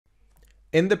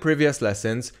In the previous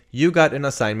lessons, you got an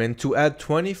assignment to add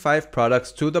 25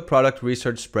 products to the product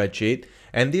research spreadsheet,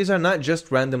 and these are not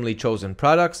just randomly chosen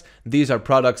products, these are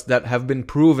products that have been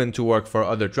proven to work for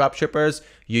other dropshippers.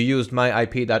 You used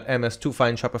myip.ms to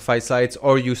find Shopify sites,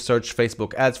 or you searched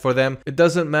Facebook ads for them. It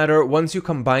doesn't matter. Once you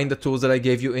combine the tools that I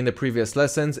gave you in the previous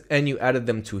lessons and you added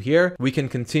them to here, we can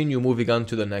continue moving on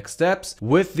to the next steps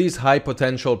with these high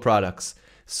potential products.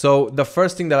 So the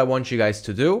first thing that I want you guys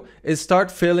to do is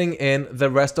start filling in the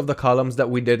rest of the columns that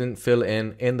we didn't fill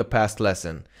in the past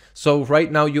lesson. So right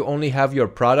now you only have your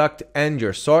product and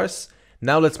your source.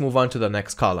 Now let's move on to the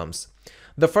next columns.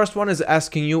 The first one is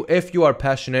asking you if you are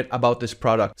passionate about this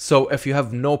product. So if you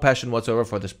have no passion whatsoever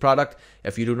for this product,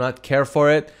 if you do not care for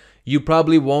it, you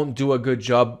probably won't do a good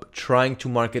job trying to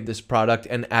market this product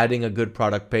and adding a good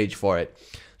product page for it.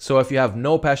 So if you have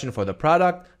no passion for the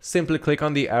product, simply click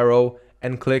on the arrow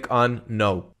and click on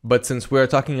no. But since we're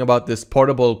talking about this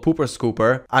portable pooper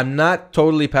scooper, I'm not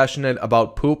totally passionate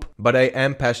about poop, but I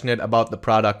am passionate about the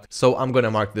product. So I'm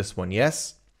gonna mark this one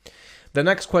yes. The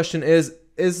next question is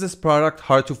this product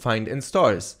hard to find in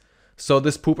stores? So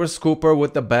this pooper scooper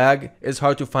with the bag is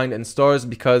hard to find in stores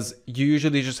because you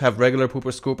usually just have regular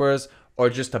pooper scoopers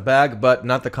or just a bag, but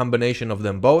not the combination of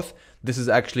them both. This is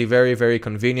actually very, very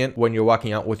convenient when you're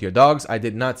walking out with your dogs. I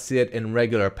did not see it in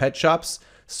regular pet shops.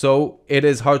 So it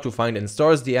is hard to find in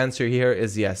stores. The answer here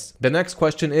is yes. The next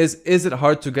question is it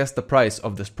hard to guess the price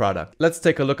of this product? Let's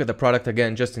take a look at the product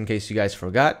again, just in case you guys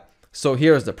forgot. So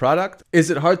here's the product. Is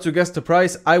it hard to guess the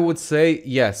price? I would say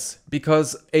yes,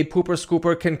 because a pooper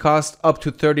scooper can cost up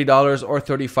to $30 or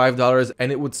 $35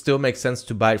 and it would still make sense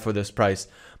to buy it for this price.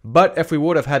 But if we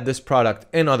would have had this product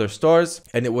in other stores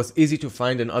and it was easy to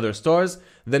find in other stores,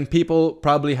 then people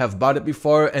probably have bought it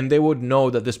before and they would know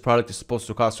that this product is supposed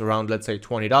to cost around, let's say,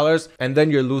 $20. And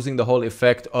then you're losing the whole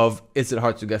effect of, is it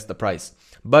hard to guess the price?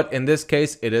 But in this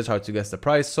case, it is hard to guess the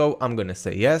price. So I'm going to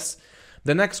say yes.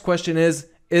 The next question is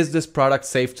this product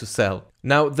safe to sell?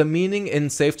 Now, the meaning in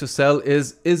safe to sell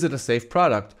is it a safe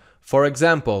product? For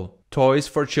example, toys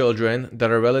for children that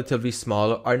are relatively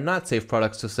small are not safe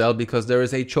products to sell because there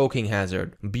is a choking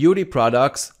hazard. Beauty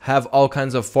products have all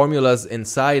kinds of formulas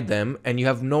inside them and you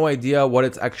have no idea what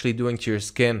it's actually doing to your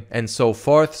skin and so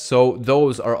forth. So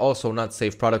those are also not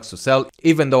safe products to sell,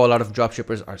 even though a lot of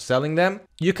dropshippers are selling them.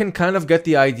 You can kind of get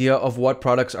the idea of what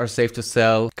products are safe to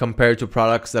sell compared to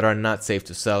products that are not safe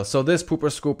to sell. So this pooper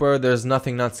scooper, there's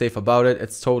nothing not safe about it.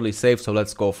 It's totally safe, so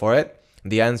let's go for it.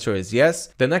 The answer is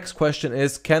yes. The next question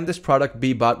is, can this product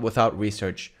be bought without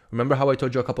research? Remember how I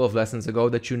told you a couple of lessons ago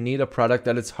that you need a product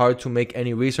that it's hard to make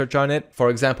any research on it?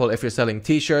 For example, if you're selling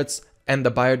t-shirts and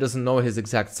the buyer doesn't know his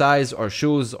exact size or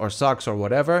shoes or socks or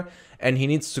whatever, and he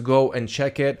needs to go and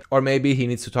check it, or maybe he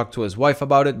needs to talk to his wife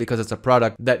about it because it's a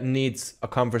product that needs a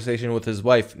conversation with his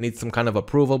wife, needs some kind of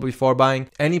approval before buying.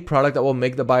 Any product that will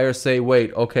make the buyer say,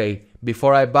 wait, okay,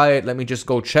 before I buy it, let me just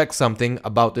go check something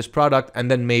about this product and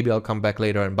then maybe I'll come back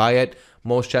later and buy it.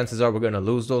 Most chances are we're going to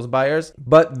lose those buyers.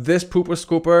 But this pooper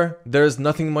scooper, there's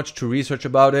nothing much to research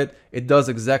about it. It does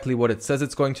exactly what it says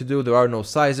it's going to do. There are no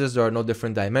sizes, there are no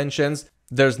different dimensions.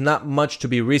 There's not much to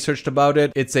be researched about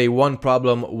it. It's a one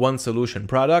problem, one solution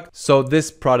product. So this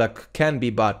product can be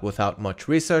bought without much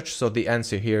research. So the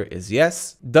answer here is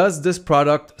yes. Does this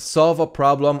product solve a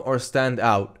problem or stand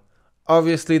out?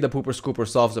 Obviously, the pooper scooper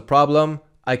solves a problem.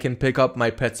 I can pick up my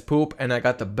pet's poop and I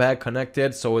got the bag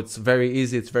connected, so it's very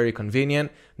easy, it's very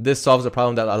convenient. This solves a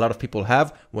problem that a lot of people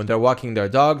have when they're walking their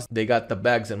dogs. They got the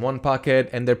bags in one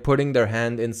pocket and they're putting their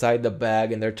hand inside the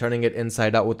bag and they're turning it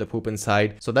inside out with the poop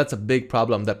inside. So that's a big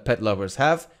problem that pet lovers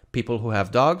have. People who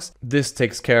have dogs. This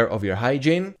takes care of your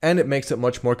hygiene and it makes it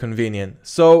much more convenient.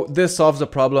 So this solves a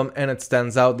problem and it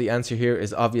stands out. The answer here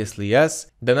is obviously yes.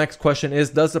 The next question is,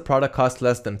 does the product cost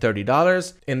less than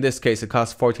 $30? In this case, it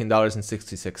costs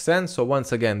 $14.66. So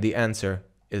once again, the answer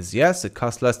is yes, it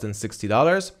costs less than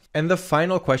 $60. And the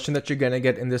final question that you're gonna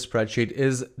get in this spreadsheet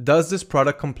is, does this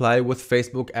product comply with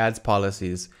Facebook ads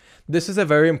policies? This is a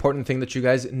very important thing that you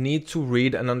guys need to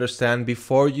read and understand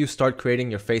before you start creating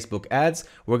your Facebook ads.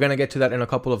 We're going to get to that in a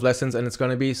couple of lessons and it's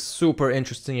going to be super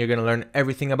interesting. You're going to learn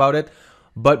everything about it.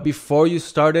 But before you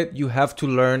start it, you have to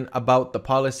learn about the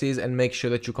policies and make sure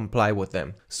that you comply with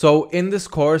them. So in this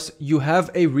course, you have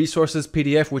a resources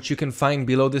PDF, which you can find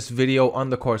below this video on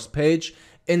the course page.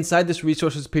 Inside this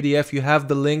resources PDF, you have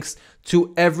the links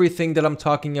to everything that I'm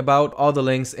talking about, all the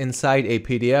links inside a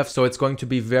PDF. So it's going to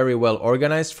be very well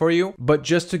organized for you. But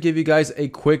just to give you guys a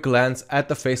quick glance at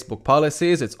the Facebook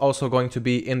policies, it's also going to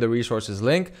be in the resources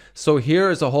link. So here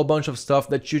is a whole bunch of stuff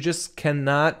that you just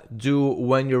cannot do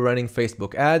when you're running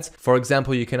Facebook ads. For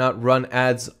example, you cannot run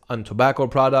ads on tobacco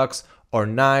products or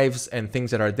knives and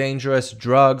things that are dangerous,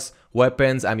 drugs,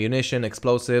 weapons, ammunition,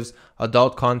 explosives,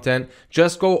 adult content.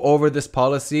 Just go over this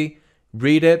policy,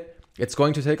 read it. It's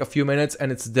going to take a few minutes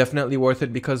and it's definitely worth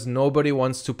it because nobody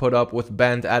wants to put up with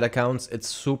banned ad accounts. It's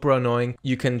super annoying.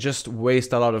 You can just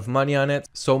waste a lot of money on it.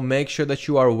 So make sure that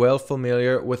you are well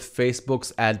familiar with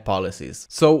Facebook's ad policies.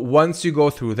 So once you go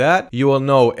through that, you will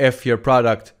know if your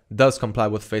product does comply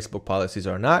with Facebook policies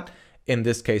or not. In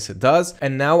this case, it does.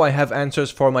 And now I have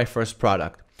answers for my first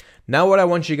product. Now what I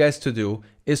want you guys to do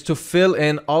is to fill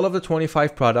in all of the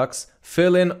 25 products,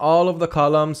 fill in all of the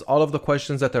columns, all of the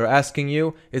questions that they're asking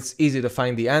you. It's easy to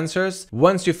find the answers.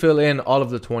 Once you fill in all of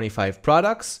the 25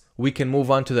 products, we can move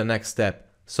on to the next step.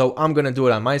 So I'm going to do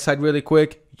it on my side really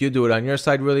quick. You do it on your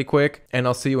side really quick, and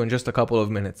I'll see you in just a couple of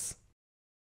minutes.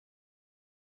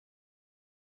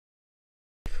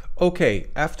 Okay,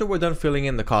 after we're done filling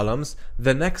in the columns,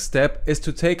 the next step is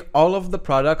to take all of the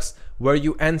products where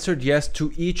you answered yes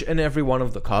to each and every one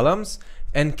of the columns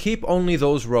and keep only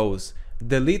those rows.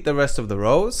 Delete the rest of the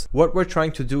rows. What we're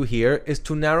trying to do here is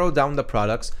to narrow down the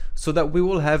products so that we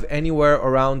will have anywhere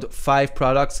around 5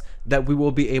 products that we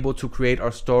will be able to create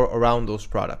our store around those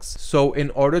products. So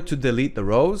in order to delete the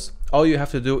rows, all you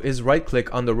have to do is right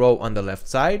click on the row on the left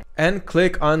side and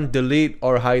click on delete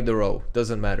or hide the row.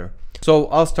 Doesn't matter. So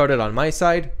I'll start it on my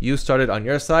side, you start it on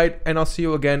your side, and I'll see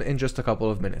you again in just a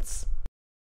couple of minutes.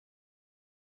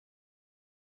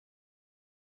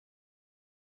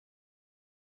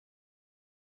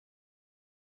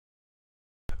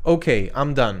 Okay,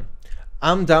 I'm done.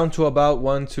 I'm down to about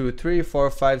 1, 2, 3, 4,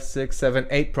 5, 6, 7,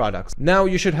 8 products. Now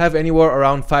you should have anywhere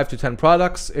around 5 to 10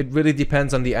 products. It really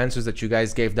depends on the answers that you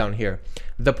guys gave down here.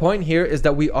 The point here is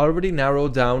that we already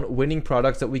narrowed down winning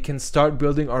products that we can start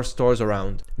building our stores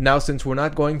around. Now, since we're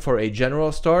not going for a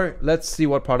general store, let's see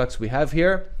what products we have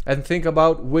here and think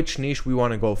about which niche we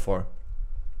want to go for.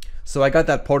 So I got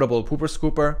that portable pooper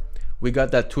scooper. We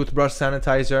got that toothbrush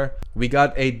sanitizer. We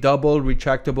got a double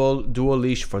retractable dual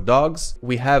leash for dogs.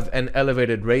 We have an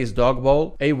elevated raised dog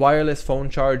bowl, a wireless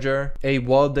phone charger, a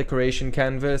wall decoration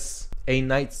canvas, a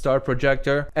night star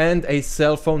projector, and a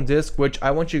cell phone disc, which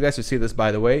I want you guys to see this,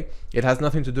 by the way. It has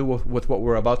nothing to do with what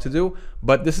we're about to do,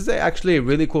 but this is actually a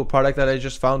really cool product that I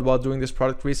just found while doing this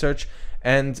product research.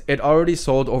 And it already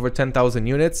sold over 10,000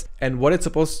 units. And what it's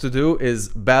supposed to do is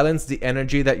balance the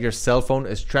energy that your cell phone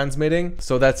is transmitting.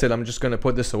 So that's it. I'm just going to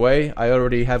put this away. I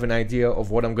already have an idea of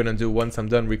what I'm going to do once I'm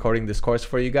done recording this course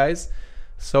for you guys.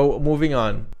 So moving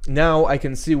on. Now I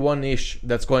can see one niche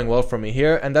that's going well for me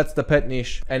here, and that's the pet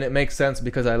niche. And it makes sense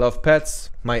because I love pets.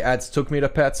 My ads took me to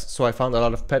pets, so I found a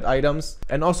lot of pet items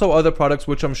and also other products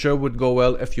which I'm sure would go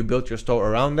well if you built your store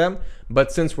around them.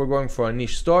 But since we're going for a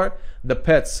niche store, the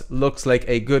pets looks like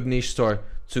a good niche store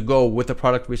to go with the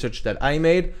product research that I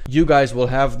made. You guys will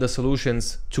have the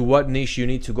solutions to what niche you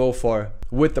need to go for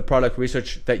with the product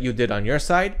research that you did on your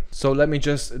side. So let me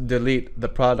just delete the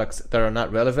products that are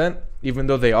not relevant. Even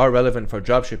though they are relevant for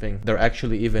dropshipping, they're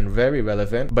actually even very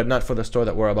relevant, but not for the store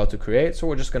that we're about to create. So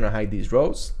we're just gonna hide these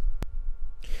rows.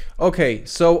 Okay,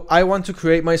 so I want to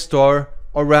create my store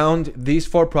around these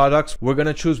 4 products. We're going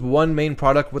to choose one main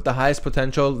product with the highest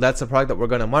potential. That's the product that we're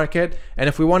going to market. And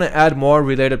if we want to add more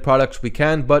related products, we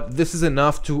can, but this is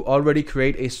enough to already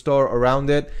create a store around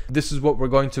it. This is what we're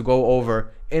going to go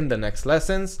over in the next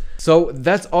lessons. So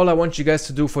that's all I want you guys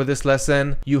to do for this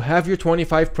lesson. You have your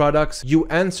 25 products, you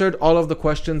answered all of the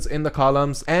questions in the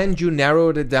columns, and you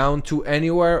narrowed it down to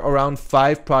anywhere around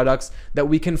 5 products that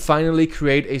we can finally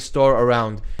create a store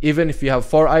around. Even if you have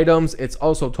 4 items, it's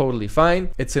also totally fine.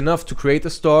 It's enough to create a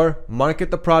store,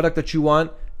 market the product that you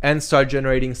want, and start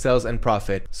generating sales and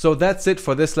profit. So that's it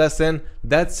for this lesson.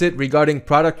 That's it regarding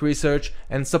product research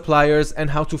and suppliers and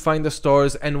how to find the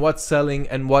stores and what's selling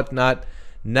and what not.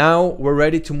 Now we're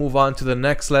ready to move on to the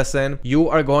next lesson. You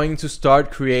are going to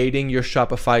start creating your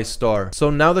Shopify store.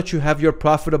 So now that you have your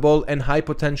profitable and high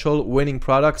potential winning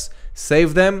products,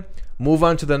 save them, move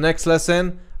on to the next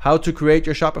lesson, how to create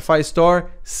your Shopify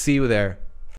store. See you there.